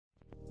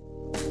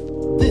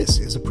This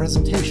is a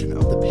presentation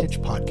of the Pitch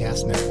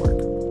Podcast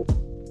Network.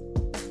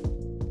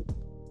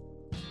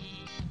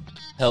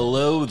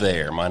 Hello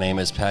there, my name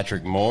is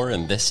Patrick Moore,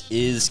 and this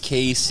is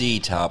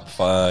KC Top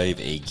 5,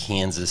 a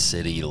Kansas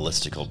City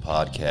listicle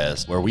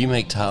podcast where we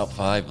make top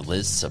 5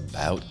 lists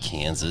about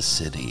Kansas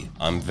City.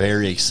 I'm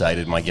very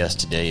excited. My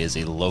guest today is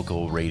a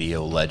local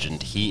radio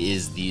legend. He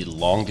is the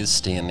longest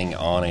standing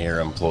on-air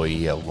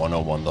employee at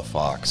 101 The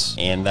Fox,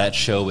 and that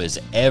show is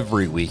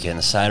every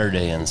weekend,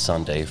 Saturday and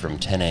Sunday from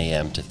 10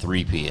 a.m. to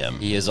 3 p.m.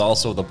 He is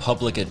also the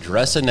public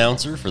address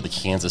announcer for the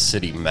Kansas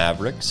City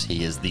Mavericks.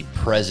 He is the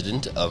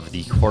president of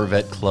the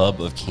Corvette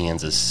Club of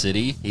Kansas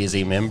City. He is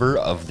a member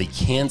of the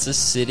Kansas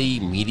City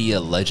Media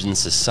Legends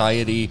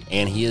Society,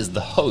 and he is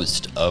the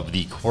host of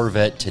the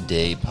Corvette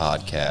Today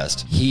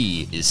podcast.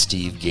 He is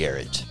Steve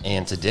Garrett,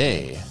 and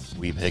today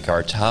we pick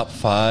our top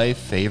 5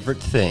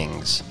 favorite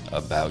things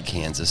about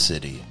Kansas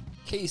City.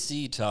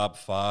 KC Top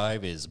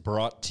 5 is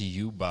brought to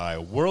you by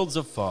Worlds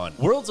of Fun.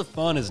 Worlds of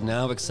Fun is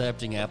now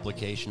accepting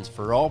applications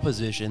for all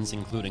positions,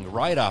 including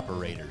ride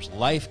operators,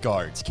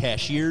 lifeguards,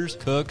 cashiers,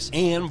 cooks,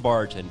 and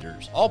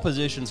bartenders. All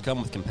positions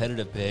come with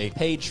competitive pay,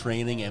 paid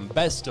training, and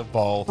best of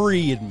all,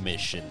 free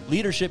admission.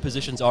 Leadership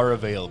positions are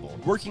available.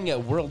 Working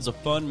at Worlds of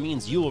Fun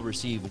means you will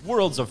receive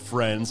worlds of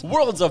friends,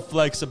 worlds of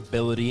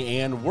flexibility,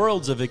 and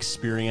worlds of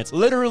experience.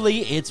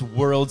 Literally, it's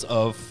worlds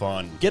of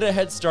fun. Get a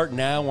head start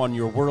now on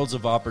your worlds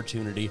of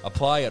opportunity.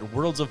 Apply at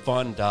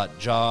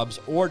worldsoffun.jobs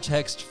or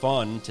text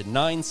FUN to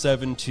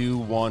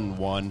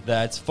 97211.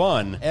 That's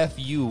FUN,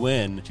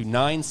 F-U-N, to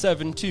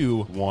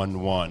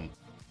 97211.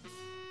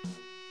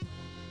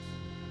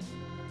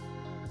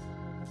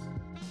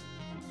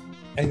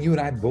 And you and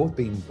I both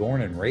being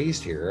born and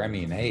raised here, I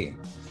mean, hey,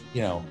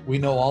 you know, we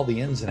know all the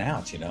ins and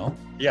outs, you know?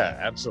 Yeah,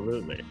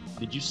 absolutely.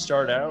 Did you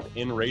start out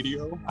in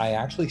radio? I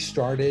actually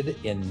started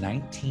in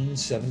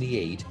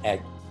 1978 at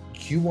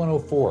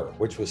Q104,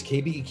 which was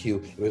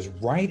KBEQ. It was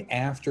right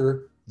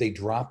after they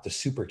dropped the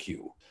Super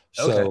Q.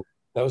 So Okay.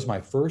 That was my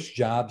first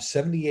job,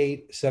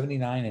 78,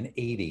 79, and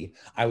 80.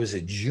 I was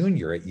a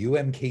junior at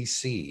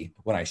UMKC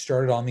when I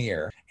started on the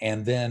air.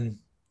 And then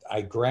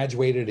I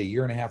graduated a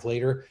year and a half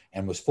later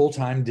and was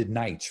full-time, did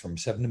nights from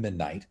 7 to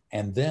midnight.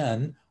 And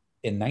then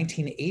in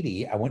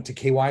 1980, I went to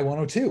KY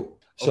 102.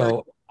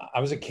 So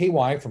I was at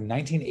KY from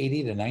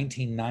 1980 to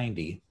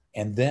 1990.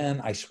 And then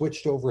I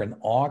switched over in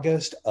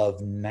August of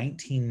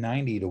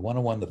 1990 to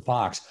 101 The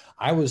Fox.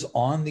 I was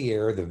on the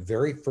air the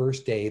very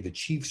first day the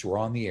Chiefs were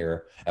on the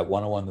air at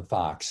 101 The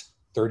Fox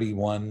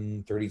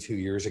 32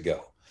 years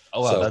ago.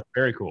 Oh, wow, So, that's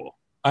very cool.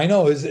 I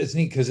know it's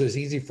neat because it's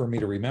easy for me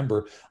to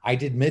remember. I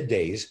did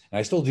middays, and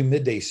I still do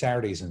middays,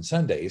 Saturdays and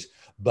Sundays,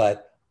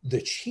 but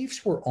the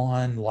Chiefs were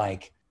on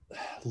like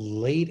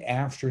late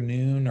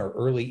afternoon or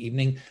early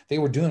evening. They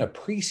were doing a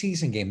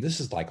preseason game.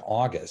 This is like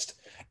August.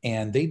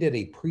 And they did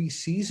a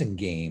preseason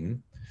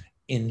game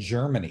in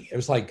Germany. It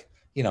was like,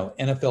 you know,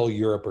 NFL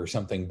Europe or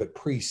something, but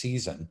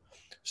preseason.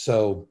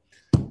 So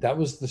that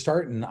was the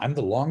start. And I'm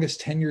the longest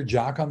tenured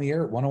jock on the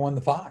air at 101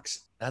 The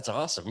Fox. That's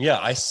awesome. Yeah,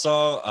 I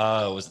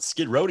saw, was it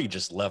Skid Row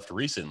just left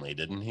recently,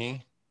 didn't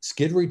he?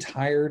 Skid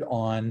retired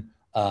on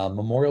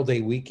Memorial Day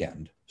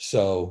weekend.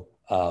 So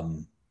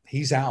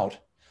he's out.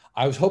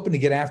 I was hoping to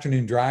get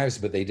afternoon drives,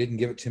 but they didn't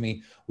give it to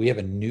me. We have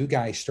a new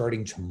guy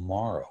starting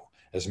tomorrow,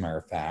 as a matter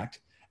of fact.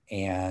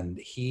 And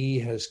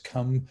he's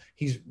from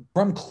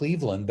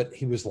Cleveland, but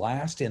he was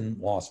last in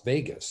Las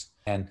Vegas.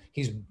 And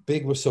he's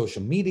big with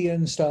social media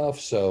and stuff.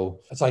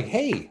 So it's like,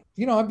 hey,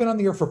 you know, I've been on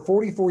the air for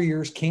 44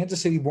 years,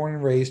 Kansas City, born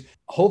and raised.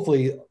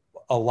 Hopefully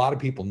a lot of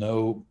people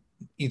know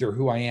either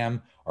who I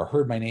am or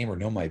heard my name or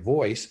know my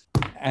voice.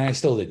 And I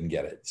still didn't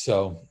get it.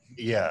 So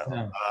Yeah.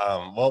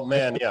 Well,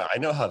 man, yeah, I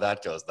know how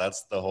that goes.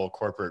 That's the whole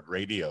corporate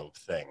radio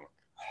thing.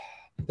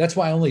 That's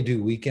why I only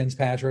do weekends,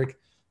 Patrick.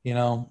 You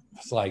know,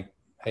 it's like,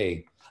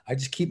 hey, I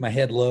just keep my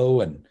head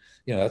low, and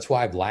you know that's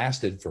why I've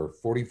lasted for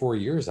 44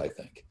 years. I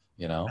think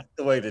you know That's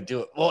the way to do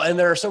it. Well, and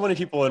there are so many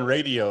people in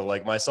radio,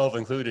 like myself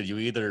included. You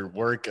either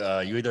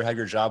have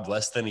your job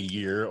less than a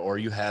year, or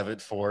you have it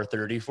for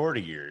 30,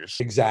 40 years.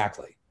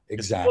 exactly.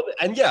 Well,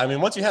 and yeah, I mean,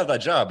 once you have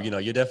that job, you know,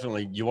 you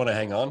want to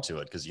hang on to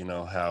it because you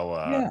know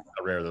how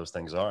rare those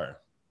things are.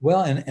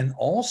 Well, and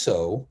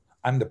also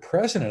I'm the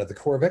president of the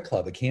Corvette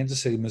Club of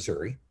Kansas City,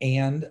 Missouri,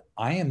 and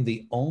I am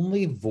the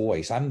only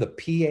voice. I'm the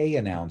PA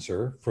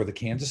announcer for the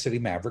Kansas City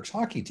Mavericks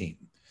hockey team.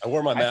 I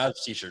wore my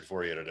Mavs t-shirt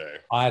for you today.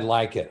 I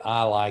like it.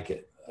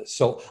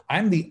 So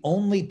I'm the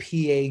only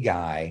PA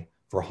guy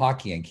for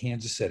hockey in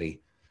Kansas City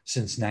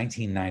since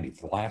 1990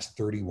 for the last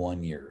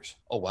 31 years.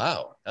 Oh,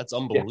 wow. That's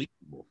unbelievable.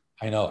 Yeah.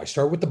 I know. I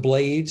started with the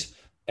Blades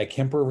at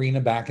Kemper Arena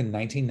back in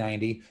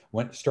 1990,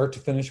 went start to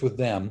finish with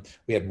them.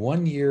 We had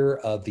 1 year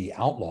of the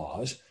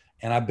Outlaws.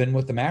 And I've been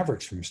with the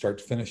Mavericks from start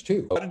to finish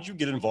too. How did you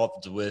get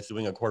involved with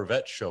doing a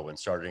Corvette show and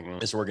starting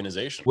this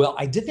organization? Well,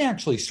 I didn't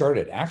actually start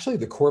it. Actually,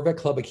 the Corvette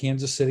Club of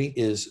Kansas City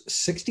is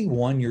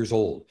 61 years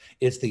old.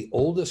 It's the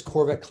oldest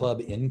Corvette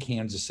club in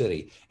Kansas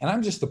City. And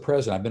I'm just the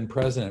president. I've been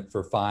president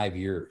for 5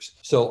 years.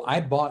 So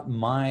I bought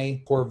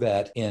my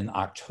Corvette in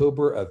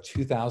October of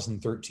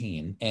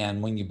 2013.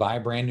 And when you buy a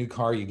brand new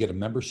car, you get a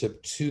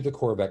membership to the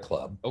Corvette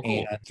Club. Oh,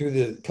 cool. And through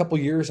the couple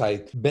years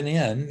I've been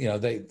in,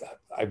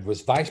 I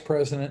was vice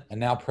president and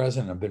now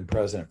president. I've been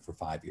president for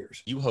 5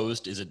 years. You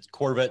host, is it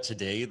Corvette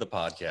Today, the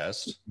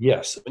podcast?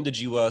 Yes. When did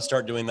you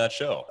start doing that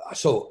show?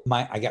 So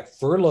I got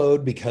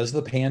furloughed because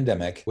of the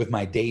pandemic with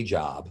my day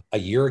job a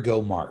year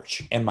ago,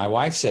 March. And my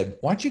wife said,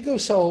 why don't you go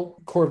sell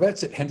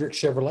Corvettes at Hendrick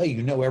Chevrolet?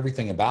 You know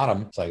everything about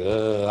them. It's like,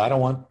 I don't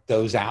want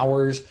those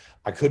hours.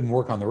 I couldn't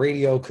work on the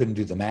radio, couldn't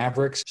do the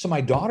Mavericks. So my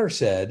daughter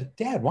said,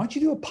 Dad, why don't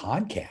you do a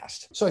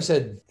podcast? So I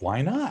said,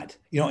 why not?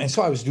 And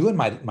so I was doing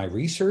my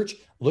research,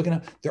 looking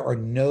up, there are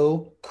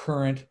no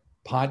current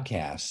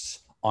podcasts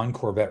on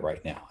Corvette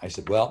right now. I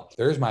said, well,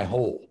 there's my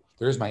hole.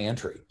 There's my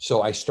entry.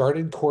 So I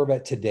started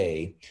Corvette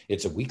Today.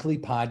 It's a weekly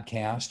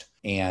podcast.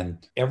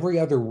 And every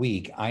other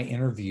week I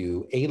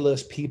interview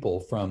A-list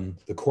people from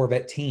the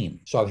Corvette team.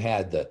 So I've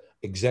had the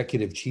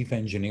executive chief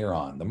engineer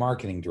on, the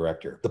marketing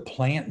director, the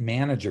plant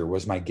manager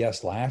was my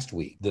guest last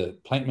week, the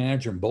plant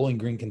manager in Bowling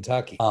Green,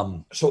 Kentucky.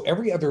 So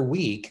every other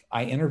week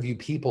I interview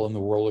people in the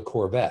world of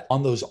Corvette.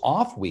 On those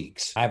off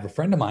weeks, I have a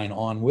friend of mine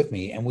on with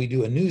me and we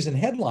do a news and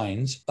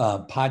headlines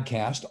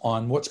podcast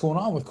on what's going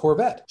on with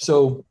Corvette.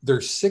 So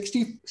there's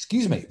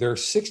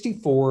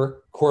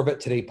 64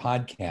 Corvette Today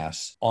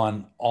podcasts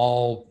on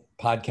all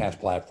podcast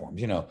platforms,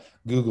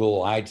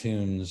 Google,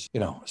 iTunes,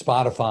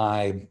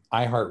 Spotify,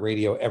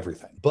 iHeartRadio,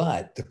 everything.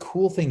 But the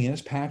cool thing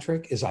is,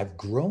 Patrick, is I've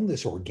grown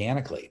this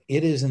organically.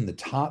 It is in the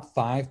top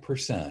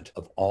 5%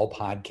 of all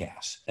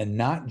podcasts, and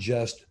not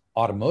just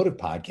automotive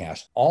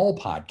podcasts, all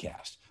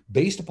podcasts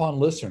based upon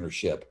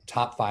listenership,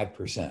 top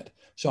 5%.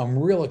 So I'm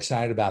real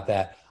excited about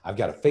that. I've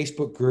got a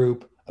Facebook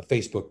group, a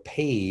Facebook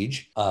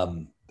page.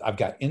 I've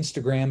got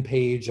Instagram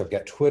page. I've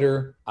got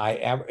Twitter.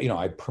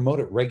 I promote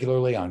it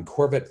regularly on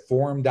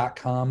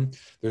CorvetteForum.com.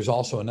 There's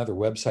also another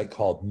website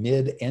called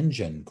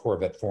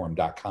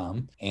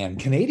MidEngineCorvetteForum.com and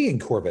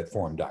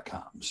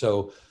CanadianCorvetteForum.com.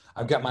 So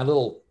I've got my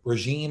little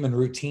regime and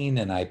routine,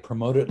 and I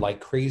promote it like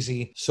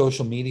crazy,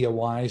 social media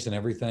wise and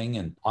everything,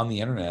 and on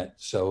the internet.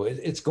 So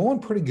it's going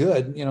pretty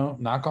good,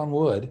 knock on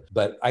wood,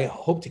 but I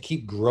hope to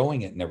keep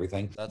growing it and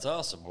everything. That's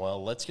awesome.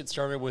 Well, let's get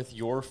started with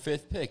your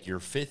fifth pick, your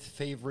fifth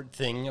favorite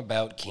thing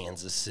about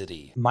Kansas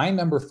City. My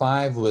number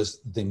 5 was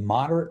the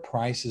moderate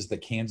prices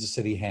that Kansas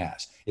City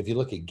has. If you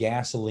look at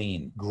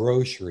gasoline,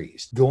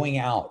 groceries, going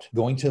out,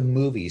 going to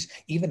movies,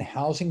 even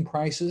housing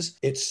prices,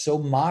 it's so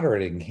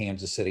moderate in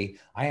Kansas City.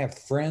 I have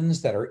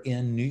friends that are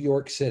in New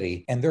York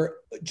City and they're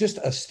just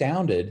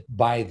astounded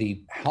by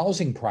the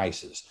housing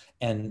prices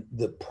and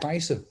the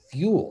price of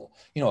fuel.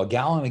 A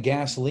gallon of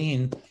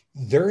gasoline,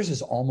 theirs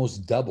is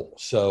almost double.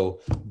 So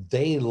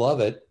they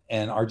love it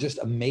and are just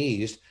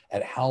amazed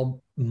at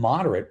how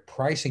moderate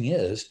pricing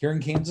is here in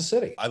Kansas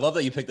City. I love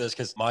that you picked this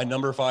because my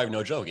number 5,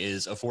 no joke,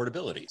 is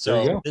affordability.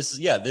 So this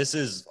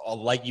is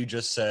like you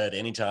just said,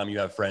 anytime you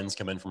have friends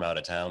come in from out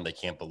of town, they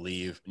can't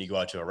believe when you go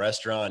out to a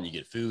restaurant, you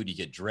get food, you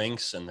get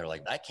drinks, and they're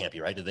like, that can't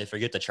be right. Did they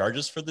forget to charge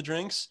us for the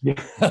drinks? Yeah.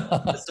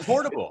 It's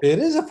affordable. It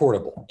is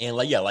affordable. And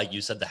like you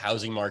said, the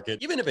housing market,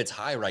 even if it's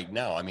high right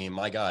now, I mean,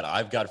 my God,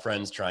 I've got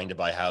friends trying to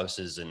buy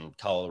houses in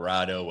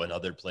Colorado and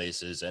other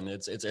places, and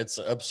it's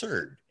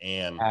absurd.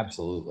 And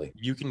absolutely,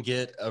 you can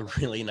get a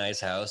really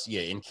nice house.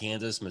 Yeah. In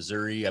Kansas,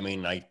 Missouri. I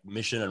mean,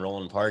 Mission and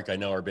Roland Park, I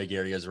know are big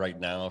areas right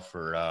now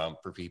for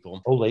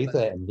people. Olathe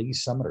and Lee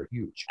Summit are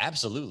huge.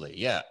 Absolutely.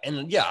 Yeah.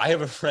 And yeah, I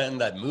have a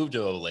friend that moved to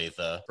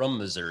Olathe from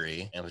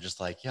Missouri and was just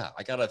like, yeah,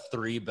 I got a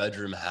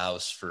 3-bedroom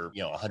house for,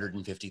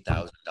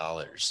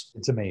 $150,000.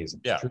 It's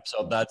amazing. Yeah.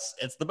 So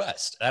it's the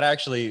best. That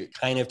actually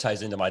kind of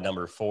ties into my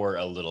number 4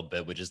 a little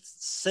bit, which is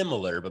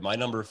similar, but my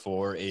number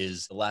 4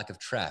 is the lack of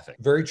traffic.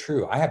 Very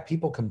true. I have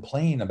people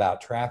complain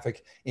about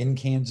traffic in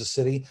Kansas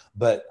City,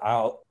 but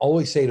I'll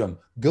always say to them,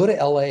 go to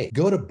LA,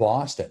 go to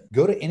Boston,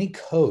 go to any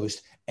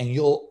coast, and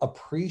you'll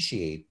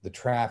appreciate the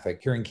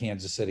traffic here in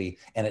Kansas City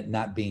and it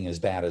not being as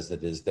bad as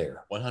it is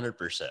there.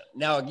 100%.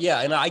 Now,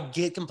 yeah, and I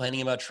get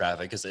complaining about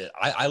traffic because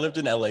I lived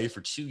in LA for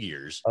 2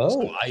 years. Oh.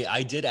 So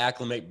I did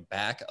acclimate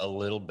back a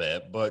little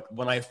bit. But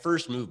when I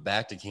first moved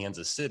back to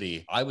Kansas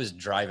City, I was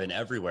driving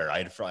everywhere.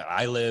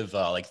 I live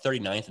like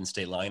 39th and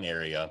State Line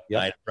area. Yep.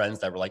 I had friends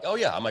that were like, oh,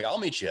 yeah, I'm like, I'll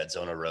meet you at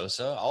Zona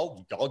Rosa.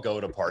 I'll go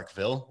to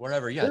Parkville,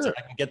 wherever. Yeah, Sure.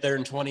 I can get there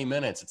in 20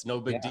 minutes. It's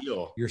no big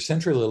deal. You're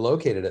centrally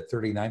located at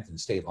 39th and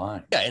State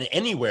Line. Yeah, and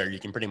anywhere you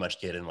can pretty much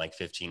get in like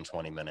 15,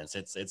 20 minutes.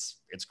 It's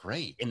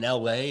great. In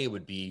LA, it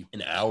would be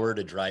an hour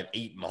to drive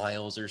 8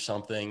 miles or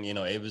something.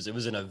 It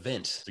was an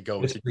event to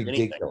go It's to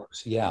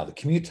ridiculous. Yeah, the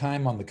commute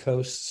time on the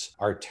coasts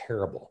are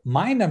terrible.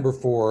 My number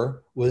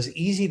 4 was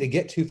easy to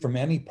get to from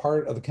any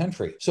part of the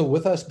country. So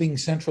with us being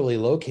centrally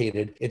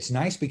located, it's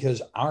nice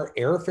because our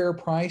airfare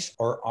price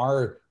or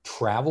our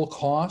travel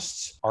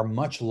costs are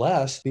much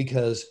less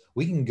because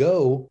we can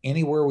go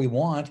anywhere we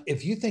want.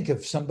 If you think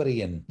of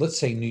somebody in, let's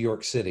say, New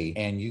York City,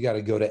 and you got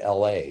to go to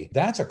LA,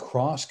 that's a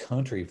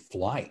cross-country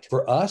flight.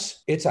 For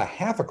us, it's a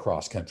half a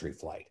cross-country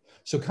flight.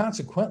 So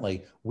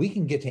consequently, we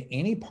can get to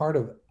any part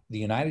of the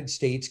United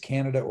States,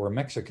 Canada, or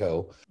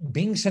Mexico,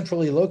 being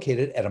centrally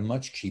located at a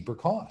much cheaper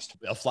cost.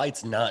 A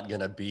flight's not going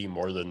to be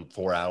more than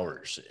 4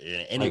 hours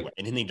anyway,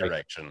 in any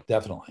direction.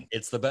 Definitely.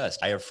 It's the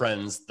best. I have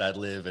friends that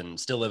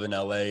still live in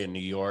LA and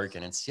New York,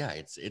 and it's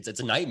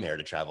a nightmare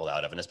to travel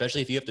out of. And especially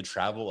if you have to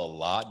travel a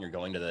lot and you're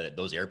going to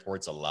those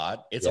airports a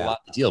lot, it's a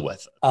lot to deal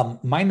with.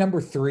 My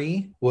number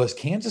 3 was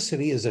Kansas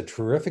City is a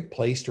terrific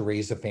place to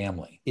raise a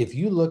family. If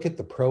you look at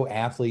the pro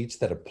athletes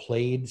that have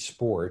played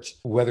sports,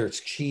 whether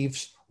it's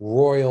Chiefs,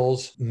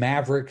 Royals,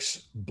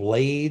 Mavericks,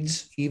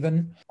 Blades,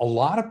 even. A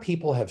lot of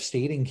people have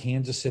stayed in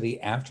Kansas City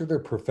after their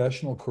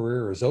professional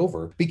career is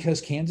over because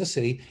Kansas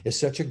City is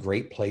such a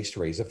great place to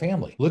raise a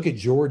family. Look at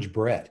George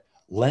Brett,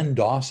 Len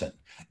Dawson,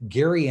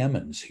 Gary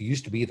Emmons, who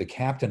used to be the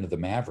captain of the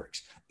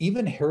Mavericks,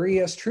 even Harry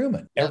S.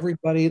 Truman.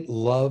 Everybody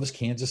loves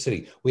Kansas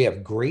City. We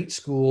have great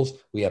schools.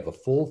 We have a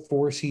full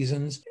 4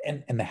 seasons,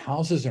 and the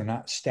houses are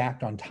not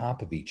stacked on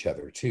top of each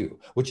other too,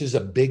 which is a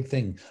big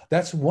thing.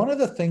 That's one of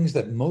the things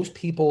that most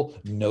people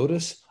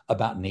notice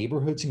about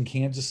neighborhoods in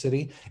Kansas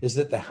City is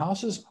that the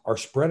houses are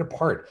spread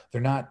apart.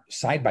 They're not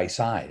side by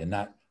side and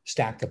not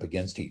stacked up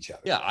against each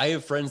other. Yeah, I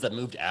have friends that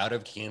moved out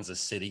of Kansas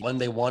City. When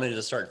they wanted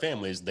to start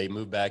families, they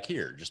moved back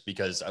here just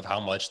because of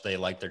how much they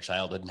liked their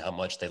childhood and how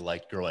much they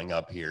liked growing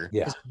up here.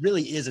 Yeah. It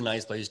really is a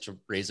nice place to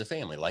raise a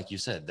family. Like you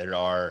said, there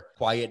are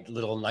quiet,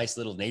 nice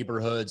little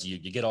neighborhoods. You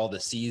get all the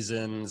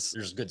seasons.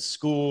 There's good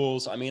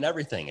schools. I mean,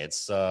 everything.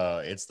 It's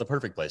the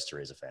perfect place to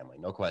raise a family.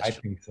 No question.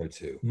 I think so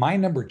too. My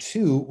number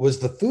 2 was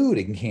the food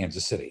in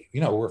Kansas City.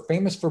 You know, we're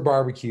famous for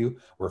barbecue.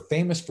 We're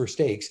famous for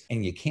steaks.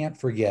 And you can't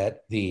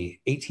forget the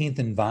 18th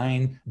and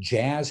Vine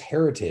jazz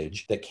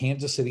heritage that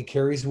Kansas City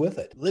carries with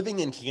it.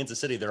 Living in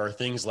Kansas City, there are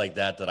things like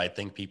that I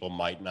think people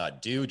might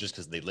not do just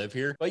because they live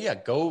here. But yeah,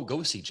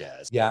 go see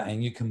jazz. Yeah,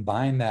 and you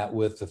combine that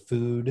with the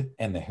food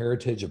and the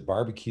heritage of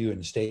barbecue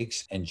and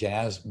steaks and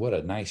jazz. What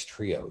a nice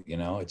trio, you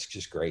know? It's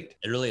just great.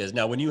 It really is.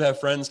 Now, when you have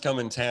friends come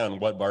in town,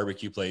 what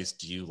barbecue place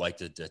do you like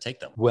to take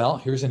them? Well,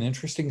 here's an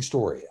interesting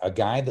story. A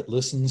guy that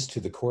listens to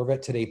the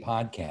Corvette Today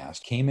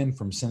podcast came in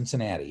from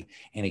Cincinnati,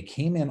 and he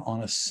came in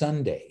on a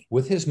Sunday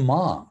with his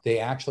mom. They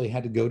actually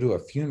had to go to a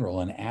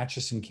funeral in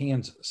Atchison,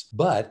 Kansas.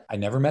 But I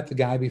never met the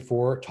guy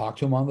before, talked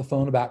to him on the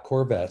phone about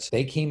Corvettes.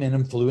 They came in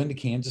and flew into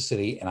Kansas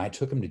City, and I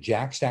took him to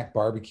Jack Stack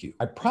Barbecue.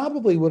 I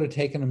probably would have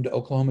taken him to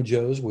Oklahoma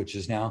Joe's, which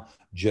is now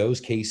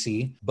Joe's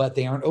KC, but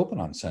they aren't open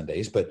on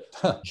Sundays. But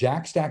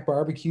Jack Stack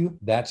Barbecue,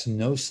 that's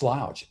no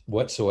slouch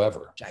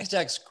whatsoever. Jack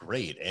Stack's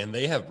great, and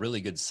they have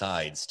really good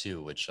sides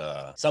too, which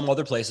some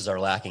other places are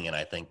lacking in,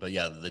 I think. But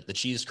yeah, the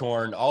cheese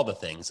corn, all the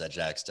things at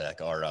Jack Stack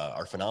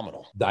are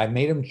phenomenal. I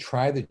made them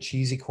try the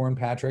cheesy corn,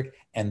 Patrick,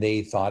 and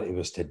they thought it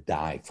was to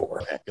die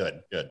for. Okay,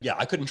 good. Yeah,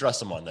 I couldn't trust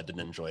someone that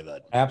didn't enjoy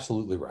that.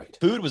 Absolutely right.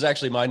 Food was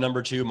actually my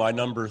number 2. My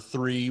number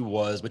 3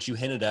 was, what you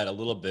hinted at a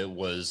little bit,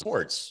 was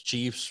sports.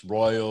 Chiefs,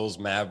 Royals,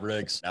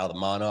 Mavericks, now the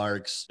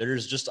Monarchs.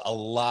 There's just a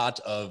lot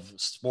of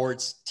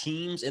sports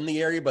teams in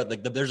the area,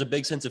 but there's a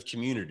big sense of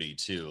community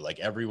too. Like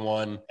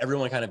everyone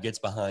kind of gets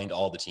behind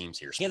all the teams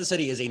here. Kansas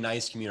City is a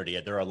nice community.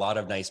 There are a lot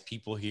of nice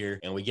people here,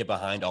 and we get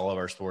behind all of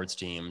our sports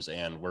teams,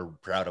 and we're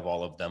proud of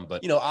all of them.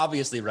 But, you know,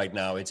 obviously right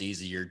now it's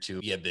easier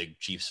to be a big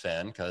Chiefs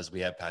fan because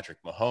we have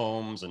Patrick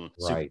Mahomes and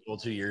Super Bowl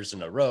 2 years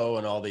in a row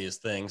and all these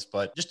things.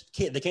 But just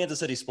the Kansas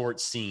City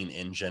sports scene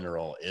in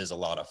general is a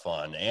lot of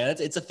fun. And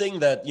it's a thing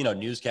that, you know,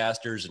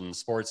 newscasters and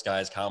sports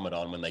guys comment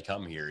on when they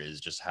come here,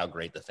 is just how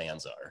great the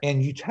fans are.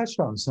 And you touched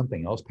on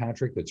something else,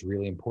 Patrick, that's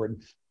really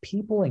important.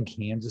 People in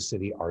Kansas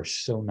City are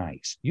so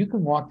nice. You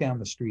can walk down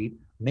the street,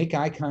 make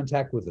eye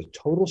contact with a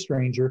total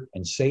stranger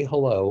and say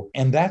hello,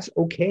 and that's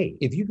okay.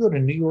 If you go to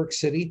New York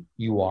City,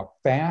 you walk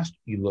fast,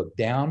 you look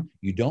down,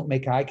 you don't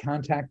make eye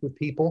contact with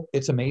people.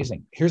 It's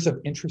amazing. Here's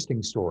an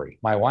interesting story.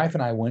 My wife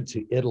and I went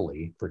to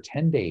Italy for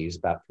 10 days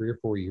about 3 or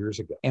 4 years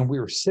ago, and we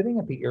were sitting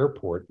at the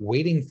airport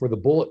waiting for the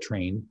bullet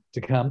train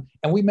to come,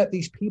 and we met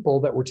these people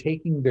that were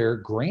taking their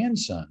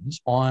grandsons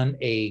on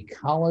a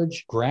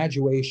college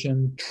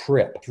graduation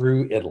trip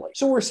through Italy.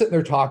 So we're sitting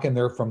there talking,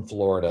 they're from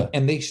Florida,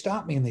 and they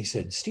stopped me and they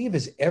said, "Steve,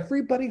 is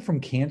everybody from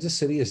Kansas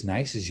City as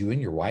nice as you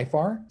and your wife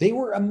are?" They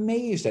were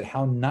amazed at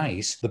how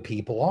nice the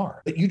people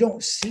are. But you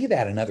don't see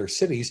that in other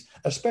cities,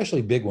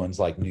 especially big ones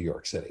like New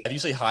York City. If you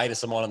say hi to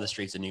someone on the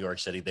streets in New York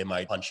City, they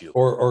might punch you.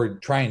 Or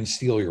try and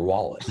steal your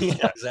wallet.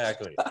 Yeah,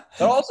 exactly. But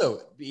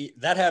also,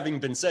 that having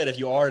been said, if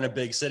you are in a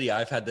big city,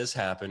 I've had this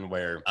happen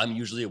where I'm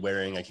usually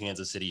wearing a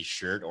Kansas City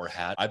shirt or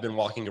hat. I've been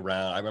walking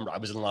around. I remember I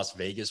was in Las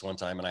Vegas one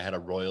time and I had a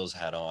Royals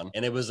hat on,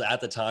 and it was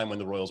at the time when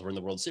the Royals were in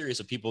the World Series.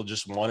 So people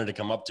just wanted to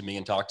come up to me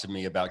and talk to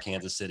me about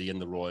Kansas City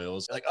and the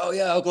Royals. Like, oh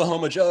yeah,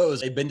 Oklahoma Joe's.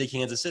 They've been to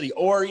Kansas City.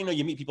 Or, you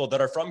meet people that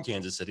are from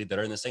Kansas City that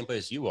are in the same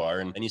place you are.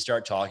 And you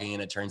start talking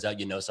and it turns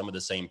out, some of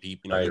the same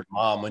people. Your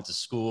mom went to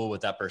school with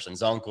that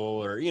person's uncle,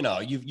 or,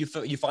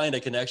 you find a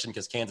connection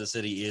because Kansas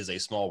City is a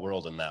small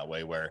world in that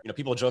way where,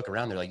 people joke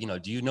around. They're like,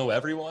 do you know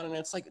everyone? And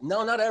it's like,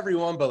 no, not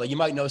everyone, but like you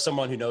might know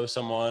someone who knows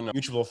someone.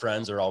 Mutual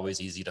friends are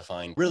always easy to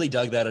find. Really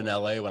dug that in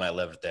LA when I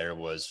lived there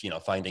was,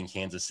 finding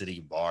Kansas City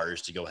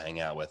bars to go hang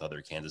out with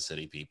other Kansas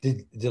City people.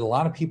 Did a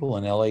lot of people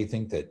in LA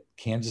think that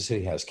Kansas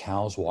City has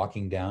cows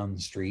walking down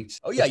the streets?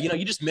 Oh yeah.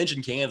 You just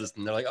mentioned Kansas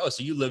and they're like, oh,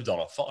 so you lived on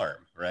a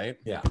farm, right?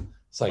 Yeah.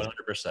 It's like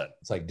 100%.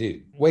 It's like,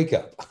 dude, wake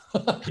up.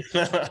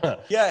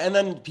 Yeah. And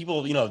then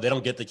people, they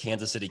don't get the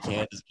Kansas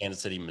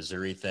City,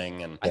 Missouri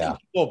thing. And I think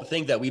people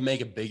think that we make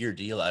a bigger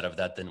deal out of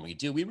that than we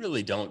do. We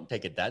really don't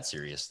take it that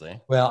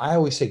seriously. Well, I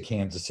always say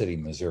Kansas City,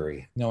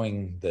 Missouri,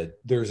 knowing that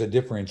there's a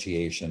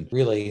differentiation.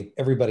 Really,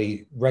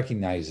 everybody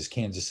recognizes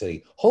Kansas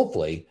City,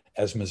 hopefully,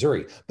 as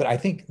Missouri. But I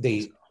think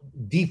they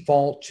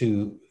default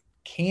to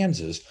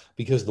Kansas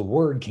because the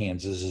word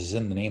Kansas is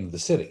in the name of the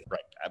city.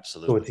 Right.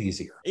 Absolutely. So it's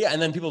easier. Yeah.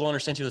 And then people don't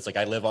understand too. It's like,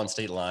 I live on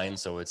state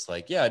lines. So it's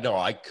like, yeah, no,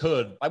 I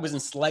was in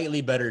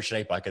slightly better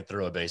shape. I could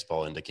throw a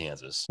baseball into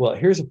Kansas. Well,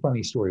 here's a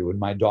funny story. When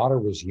my daughter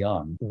was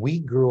young, we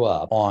grew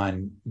up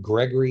on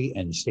Gregory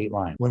and State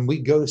Line. When we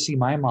go to see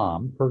my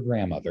mom, her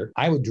grandmother,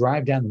 I would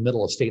drive down the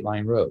middle of State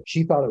Line Road.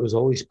 She thought it was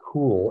always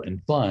cool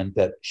and fun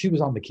that she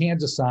was on the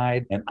Kansas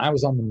side and I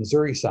was on the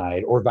Missouri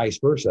side, or vice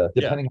versa,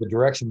 depending on the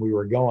direction we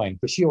were going.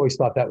 But she always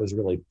thought that was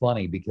really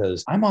funny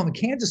because I'm on the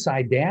Kansas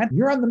side, Dad.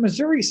 You're on the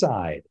Missouri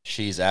side.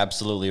 She's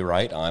absolutely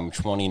right. I'm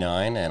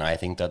 29, and I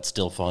think that's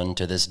still fun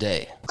to this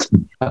day.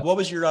 What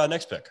was your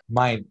next pick?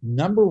 My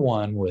number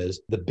one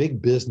was the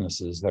big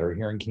businesses that are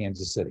here in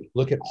Kansas City.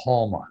 Look at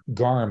Hallmark,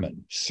 Garmin,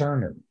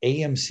 Cerner,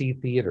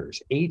 AMC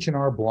Theaters,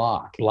 H&R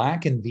Block,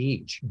 Black &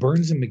 Veatch,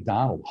 Burns &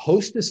 McDonnell,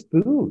 Hostess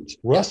Foods,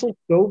 Russell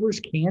Stover's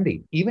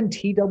Candy. Even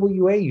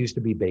TWA used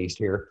to be based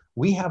here.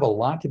 We have a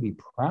lot to be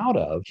proud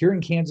of here in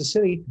Kansas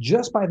City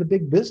just by the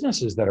big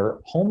businesses that are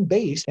home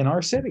based in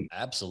our city.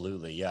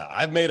 Absolutely. Yeah.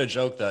 I've made a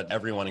joke that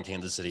everyone in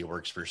Kansas City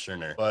works for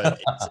Cerner,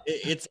 but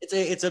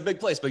it's a big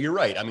place. But you're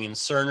right. I mean,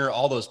 Cerner,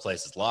 all those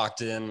places,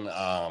 Locked In,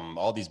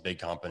 all these big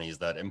companies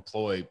that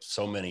employ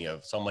so many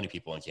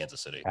people in Kansas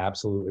City.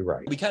 Absolutely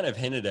right. We kind of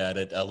hinted at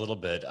it a little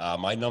bit.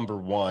 My number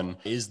one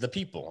is the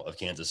people of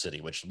Kansas City,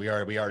 which we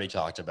already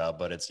talked about,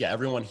 but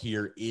everyone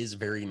here is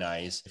very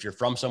nice. If you're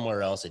from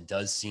somewhere else, it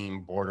does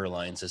seem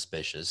borderline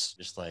suspicious.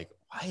 Just like,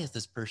 why is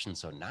this person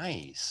so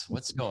nice?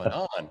 What's going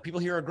on? People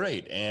here are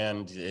great.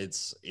 And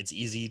it's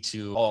easy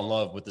to fall in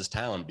love with this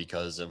town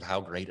because of how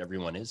great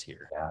everyone is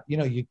here.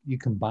 Yeah. You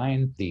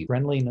combine the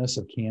friendliness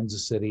of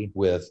Kansas City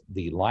with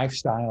the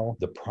lifestyle,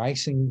 the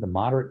pricing, the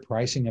moderate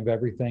pricing of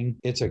everything.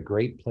 It's a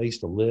great place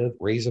to live,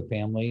 raise a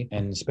family,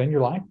 and spend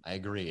your life. I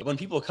agree. When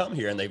people come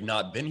here and they've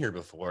not been here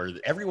before,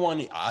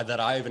 everyone that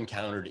I've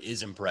encountered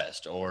is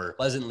impressed or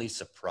pleasantly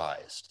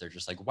surprised. They're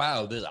just like,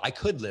 wow, I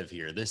could live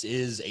here. This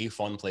is a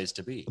fun place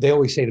to be. They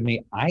always say to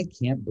me, I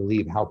can't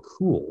believe how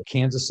cool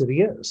Kansas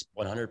City is.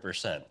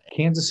 100%.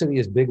 Kansas City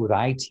is big with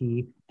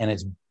IT and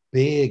it's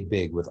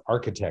big with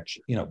architecture.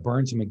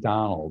 Burns &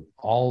 McDonnell,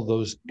 all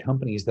those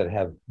companies that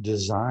have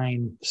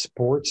designed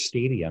sports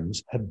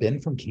stadiums have been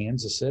from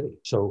Kansas City.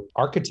 So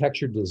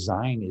architecture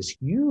design is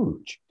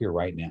huge here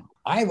right now.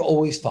 I've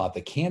always thought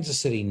that Kansas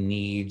City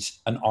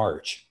needs an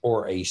arch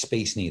or a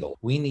Space Needle.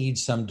 We need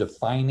some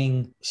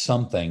defining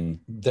something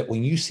that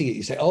when you see it,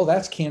 you say, oh,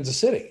 that's Kansas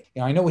City.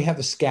 I know we have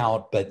the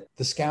Scout, but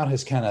the Scout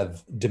has kind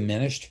of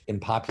diminished in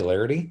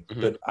popularity.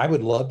 Mm-hmm. But I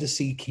would love to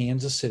see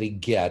Kansas City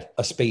get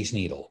a Space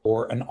Needle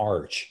or an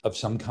arch of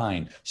some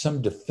kind,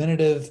 some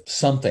definitive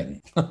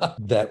something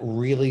that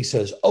really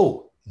says,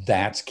 oh,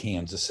 that's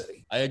Kansas City.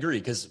 I agree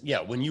because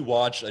when you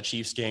watch a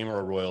Chiefs game or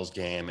a Royals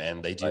game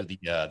and they do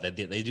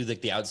they do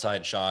the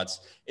outside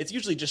shots, it's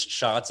usually just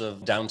shots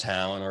of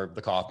downtown or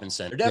the Kauffman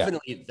Center.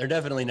 They're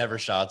definitely never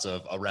shots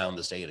of around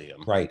the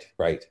stadium. Right.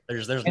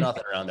 There's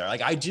nothing around there.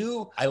 Like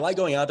I like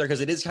going out there because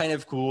it is kind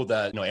of cool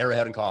that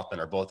Arrowhead and Kauffman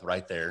are both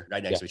right there,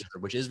 right next to each other,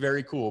 which is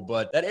very cool.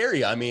 But that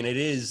area, I mean, it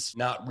is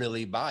not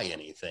really by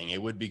anything.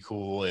 It would be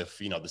cool if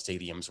the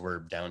stadiums were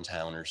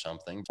downtown or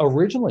something.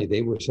 Originally,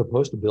 they were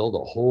supposed to build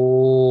a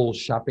whole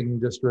shopping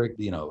district,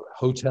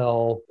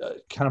 hotel,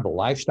 kind of a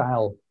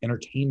lifestyle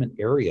entertainment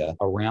area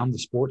around the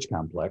sports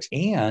complex.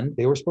 And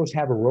they were supposed to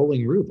have a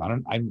rolling roof.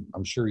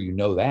 I'm sure you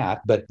know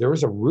that, but there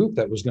was a roof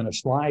that was going to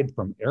slide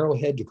from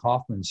Arrowhead to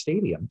Kauffman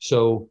Stadium.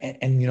 So,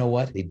 and you know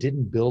what? They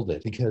didn't build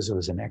it because it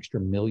was an extra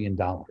 $1 million.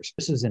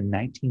 This is in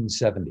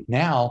 1970.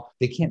 Now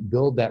they can't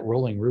build that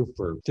rolling roof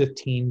for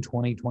 $15,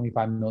 $20,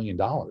 $25 million,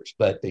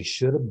 but they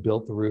should have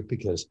built the roof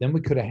because then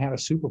we could have had a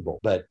Super Bowl,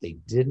 but they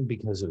didn't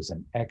because it was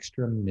an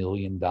extra $1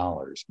 million in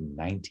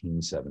 1970.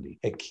 $19.70.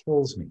 It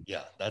kills me.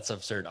 Yeah, that's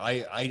absurd.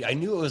 I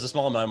knew it was a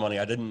small amount of money.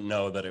 I didn't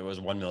know that it was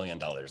 $1 million.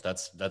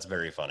 That's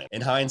very funny.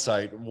 In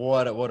hindsight,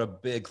 what a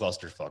big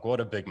clusterfuck. What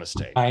a big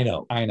mistake. I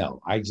know.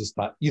 I just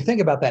thought, you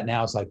think about that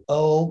now, it's like,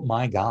 oh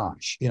my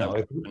gosh.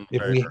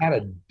 If we had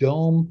a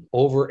dome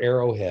over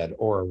Arrowhead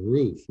or a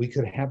roof, we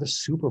could have a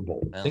Super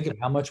Bowl. Yeah. Think of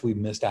how much we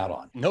missed out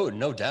on. No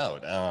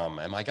doubt.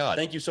 And my God,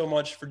 thank you so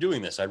much for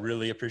doing this. I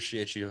really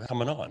appreciate you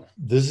coming on.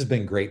 This has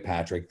been great,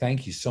 Patrick.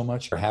 Thank you so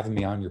much for having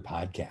me on your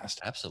podcast.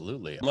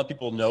 Absolutely. Let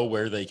people know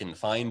where they can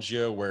find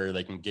you, where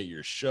they can get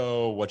your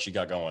show, what you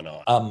got going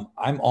on.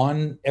 I'm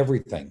on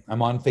everything.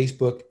 I'm on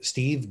Facebook,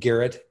 Steve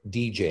Garrett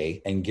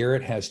DJ, and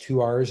Garrett has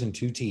 2 R's and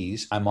 2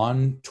 T's. I'm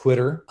on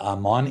Twitter.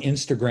 I'm on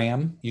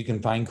Instagram. You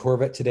can find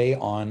Corvette Today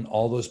on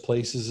all those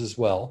places as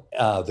well.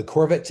 The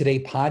Corvette Today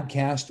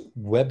podcast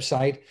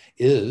website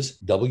is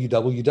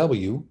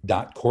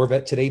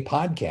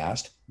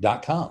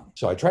www.corvettetodaypodcast.com.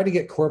 So I tried to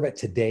get Corvette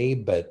Today,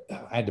 but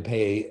I had to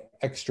pay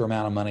extra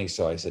amount of money.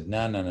 So I said,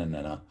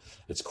 no.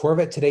 It's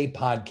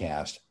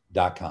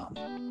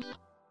corvettetodaypodcast.com.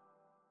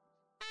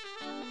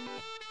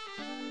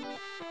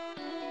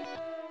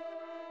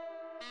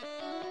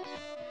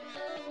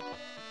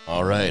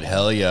 All right,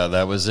 hell yeah,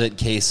 that was it.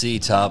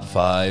 KC Top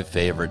 5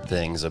 Favorite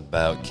Things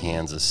About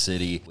Kansas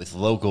City with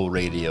local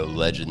radio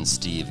legend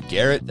Steve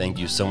Garrett. Thank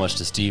you so much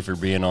to Steve for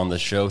being on the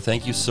show.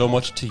 Thank you so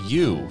much to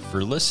you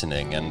for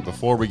listening. And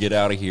before we get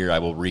out of here, I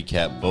will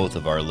recap both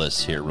of our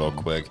lists here real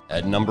quick.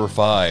 At number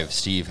 5,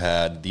 Steve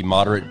had the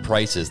moderate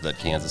prices that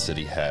Kansas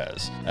City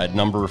has. At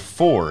number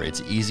 4,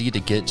 it's easy to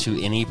get to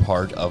any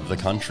part of the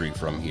country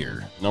from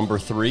here. Number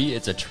 3,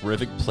 it's a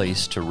terrific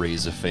place to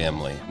raise a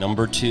family.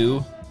 Number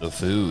 2, the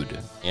food.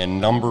 And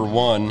number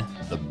 1,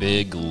 the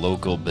big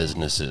local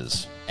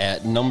businesses.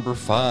 At number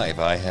 5,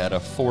 I had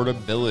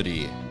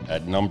affordability.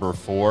 At number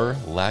 4,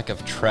 lack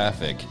of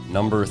traffic.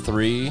 Number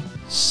 3,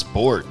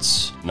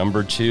 sports.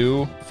 Number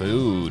 2,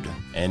 food.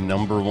 And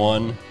number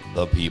 1,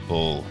 the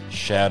people.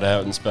 Shout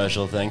out and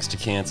special thanks to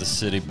Kansas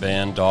City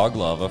band Dog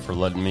Lava for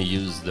letting me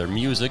use their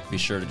music. Be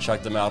sure to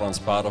check them out on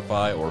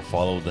Spotify or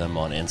follow them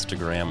on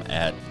Instagram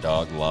at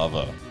Dog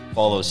Lava.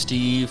 Follow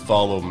Steve,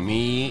 follow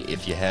me.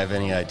 If you have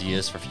any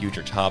ideas for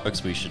future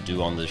topics we should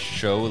do on this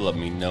show, let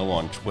me know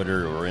on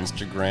Twitter or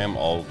Instagram.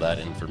 All of that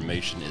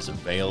information is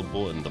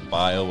available in the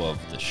bio of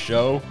the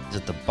show. Is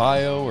it the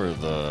bio or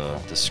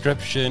the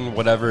description?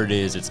 Whatever it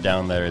is, it's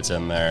down there, it's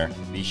in there.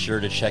 Be sure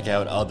to check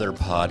out other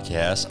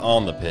podcasts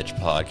on the Pitch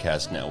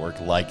Podcast Network,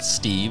 like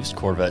Steve's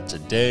Corvette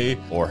Today,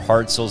 or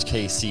Hartzell's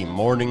KC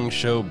Morning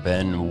Show,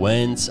 Ben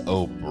Wentz,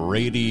 Ope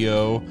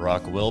Radio,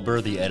 Brock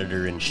Wilbur, the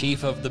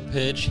editor-in-chief of The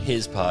Pitch.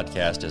 His podcast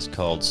is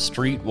called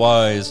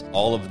Streetwise.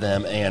 All of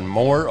them and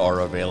more are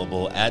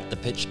available at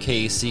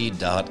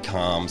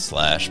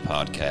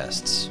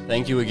thepitchkc.com/podcasts.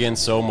 Thank you again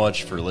so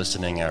much for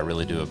listening. I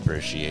really do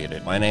appreciate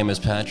it. My name is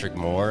Patrick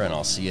Moore, and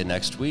I'll see you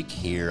next week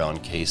here on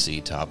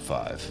KC Top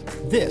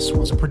 5. This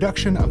was a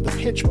production of the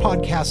Pitch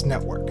Podcast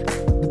Network.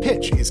 The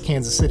Pitch is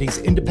Kansas City's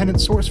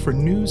independent source for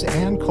news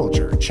and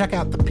culture. Check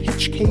out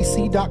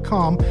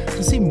thepitchkc.com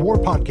to see more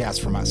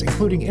podcasts from us,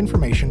 including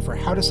information for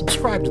how to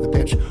subscribe to The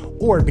Pitch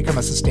or become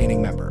a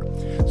sustaining member.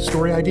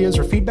 Story ideas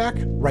or feedback?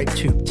 Write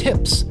to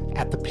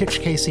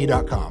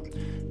tips@thepitchkc.com.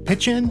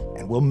 Pitch in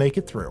and we'll make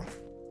it through.